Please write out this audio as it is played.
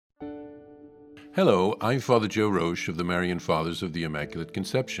Hello, I'm Father Joe Roche of the Marian Fathers of the Immaculate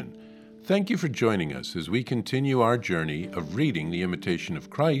Conception. Thank you for joining us as we continue our journey of reading the Imitation of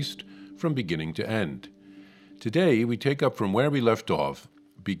Christ from beginning to end. Today we take up from where we left off,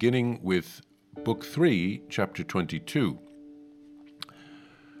 beginning with Book 3, Chapter 22.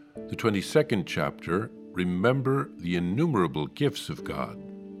 The 22nd chapter, Remember the Innumerable Gifts of God.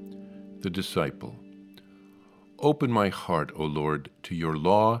 The Disciple. Open my heart, O Lord, to your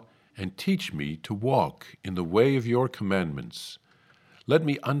law, and teach me to walk in the way of your commandments. Let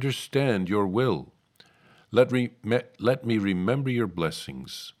me understand your will. Let me remember your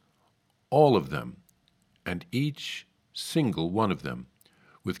blessings, all of them, and each single one of them,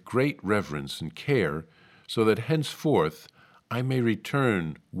 with great reverence and care, so that henceforth I may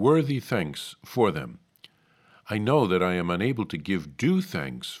return worthy thanks for them. I know that I am unable to give due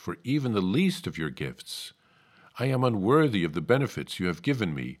thanks for even the least of your gifts. I am unworthy of the benefits you have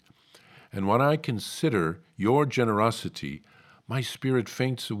given me, and when I consider your generosity, my spirit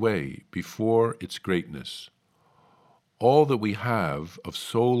faints away before its greatness. All that we have of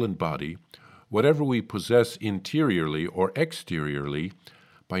soul and body, whatever we possess interiorly or exteriorly,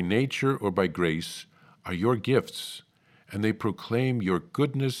 by nature or by grace, are your gifts, and they proclaim your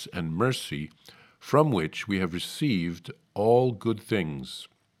goodness and mercy, from which we have received all good things.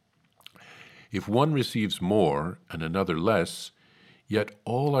 If one receives more and another less, yet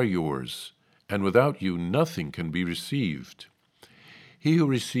all are yours, and without you nothing can be received. He who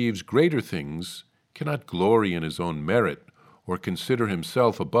receives greater things cannot glory in his own merit, or consider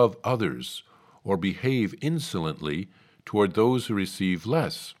himself above others, or behave insolently toward those who receive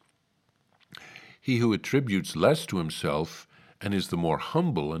less. He who attributes less to himself, and is the more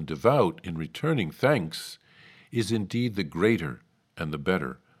humble and devout in returning thanks, is indeed the greater and the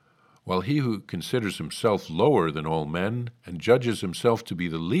better, while he who considers himself lower than all men and judges himself to be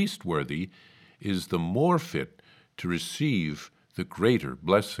the least worthy is the more fit to receive the greater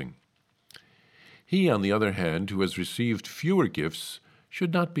blessing. He, on the other hand, who has received fewer gifts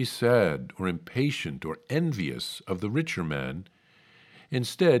should not be sad or impatient or envious of the richer man.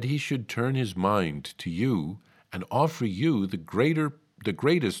 Instead, he should turn his mind to you and offer you the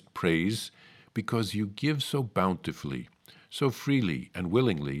greatest praise, because you give so bountifully, so freely and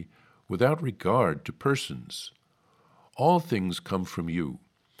willingly, without regard to persons. All things come from you.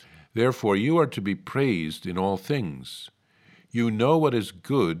 Therefore you are to be praised in all things. You know what is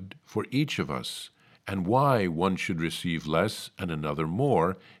good for each of us, and why one should receive less and another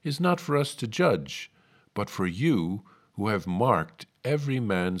more is not for us to judge, but for you who have marked every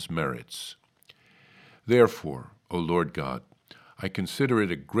man's merits. Therefore, O Lord God, I consider it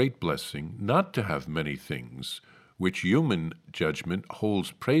a great blessing not to have many things, which human judgment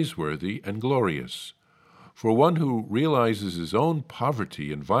holds praiseworthy and glorious. For one who realizes his own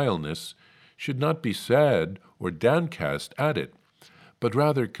poverty and vileness should not be sad or downcast at it, but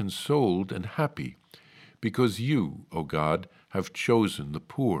rather consoled and happy, because you, O God, have chosen the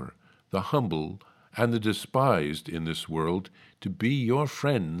poor, the humble, and the despised in this world to be your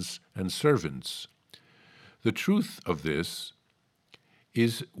friends and servants. The truth of this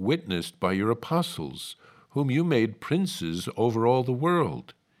is witnessed by your apostles, whom you made princes over all the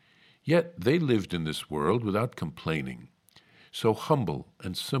world. Yet they lived in this world without complaining, so humble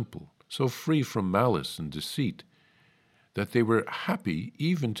and simple, so free from malice and deceit, that they were happy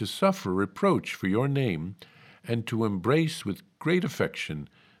even to suffer reproach for your name, and to embrace with great affection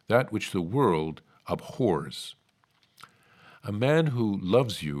that which the world abhors. A man who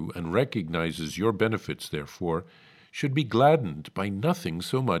loves you and recognizes your benefits, therefore, should be gladdened by nothing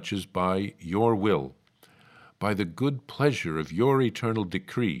so much as by your will, by the good pleasure of your eternal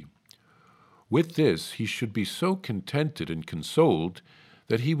decree. With this he should be so contented and consoled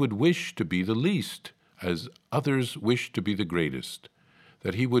that he would wish to be the least, as others wish to be the greatest,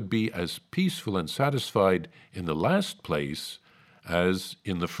 that he would be as peaceful and satisfied in the last place as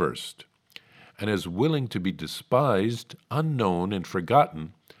in the first, and as willing to be despised, unknown, and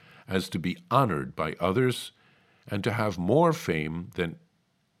forgotten as to be honored by others, and to have more fame than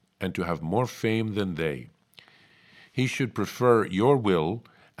they. He should prefer your will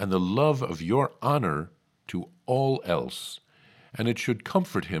and the love of your honor to all else, and it should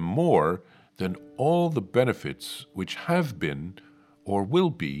comfort him more than all the benefits which have been or will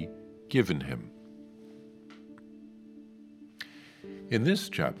be given him. In this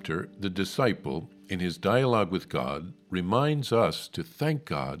chapter, the disciple, in his dialogue with God, reminds us to thank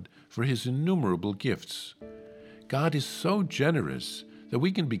God for his innumerable gifts. God is so generous that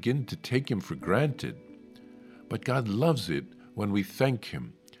we can begin to take him for granted. But God loves it when we thank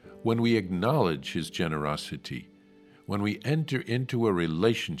him, when we acknowledge his generosity, when we enter into a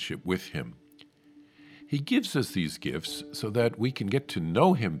relationship with him. He gives us these gifts so that we can get to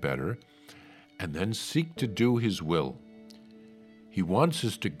know Him better and then seek to do His will. He wants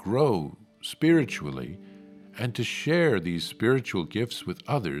us to grow spiritually and to share these spiritual gifts with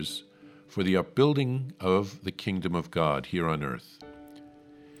others for the upbuilding of the kingdom of God here on earth.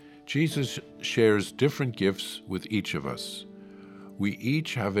 Jesus shares different gifts with each of us. We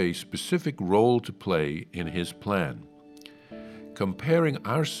each have a specific role to play in His plan. Comparing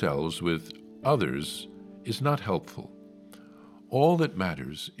ourselves with others is not helpful. All that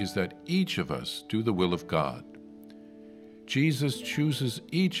matters is that each of us do the will of God. Jesus chooses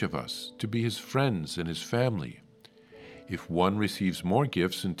each of us to be His friends and His family. If one receives more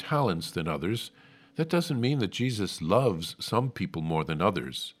gifts and talents than others, that doesn't mean that Jesus loves some people more than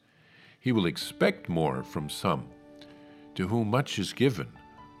others. He will expect more from some. To whom much is given,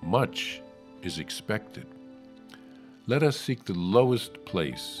 much is expected. Let us seek the lowest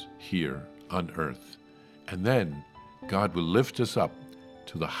place here on earth, and then God will lift us up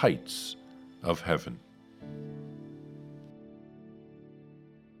to the heights of heaven.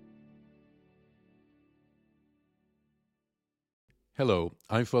 Hello,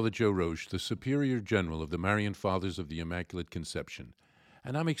 I'm Father Joe Roche, the Superior General of the Marian Fathers of the Immaculate Conception,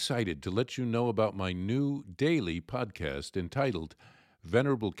 and I'm excited to let you know about my new daily podcast entitled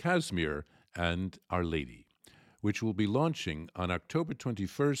Venerable Casimir and Our Lady, which will be launching on October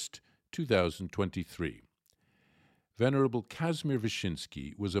 21st, 2023. Venerable Casimir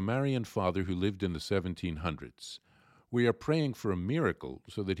Wyszynski was a Marian father who lived in the 1700s. We are praying for a miracle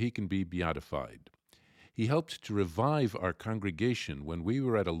so that he can be beatified. He helped to revive our congregation when we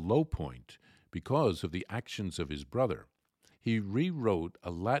were at a low point because of the actions of his brother. He rewrote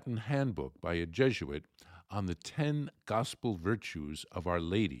a Latin handbook by a Jesuit on the 10 gospel virtues of Our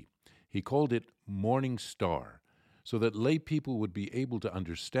Lady. He called it Morning Star, so that lay people would be able to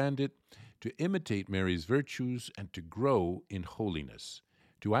understand it, to imitate Mary's virtues, and to grow in holiness.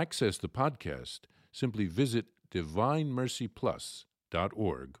 To access the podcast, simply visit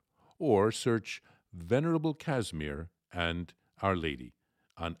divinemercyplus.org or search Venerable Casimir and Our Lady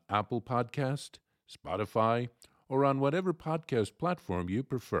on Apple Podcast, Spotify, or on whatever podcast platform you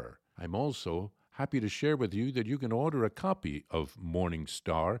prefer. I'm also happy to share with you that you can order a copy of Morning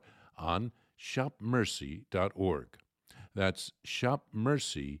Star on shopmercy.org. That's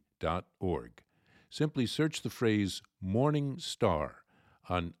shopmercy.org. Simply search the phrase Morning Star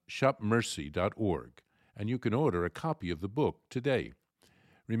on shopmercy.org, and you can order a copy of the book today.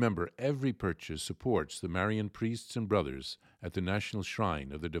 Remember, every purchase supports the Marian priests and brothers at the National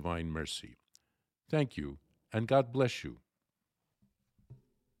Shrine of the Divine Mercy. Thank you, and God bless you.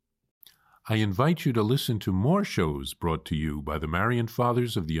 I invite you to listen to more shows brought to you by the Marian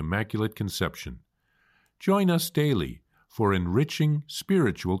Fathers of the Immaculate Conception. Join us daily for enriching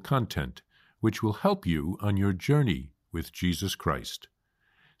spiritual content, which will help you on your journey with Jesus Christ.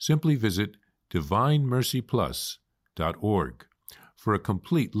 Simply visit divinemercyplus.org for a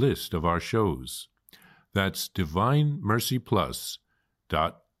complete list of our shows. That's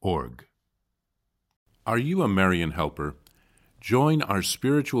divinemercyplus.org. Are you a Marian helper? Join our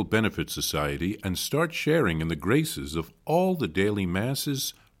Spiritual Benefit Society and start sharing in the graces of all the daily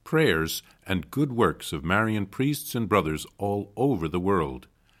masses, prayers, and good works of Marian priests and brothers all over the world.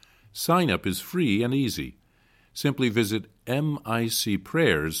 Sign up is free and easy. Simply visit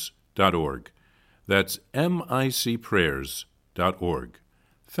micprayers.org. That's micprayers.org.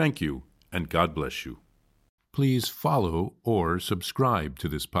 Thank you, and God bless you. Please follow or subscribe to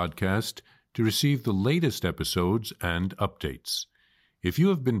this podcast to receive the latest episodes and updates. If you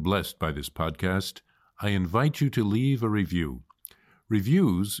have been blessed by this podcast, I invite you to leave a review.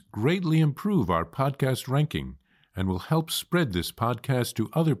 Reviews greatly improve our podcast ranking and will help spread this podcast to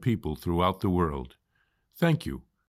other people throughout the world. Thank you.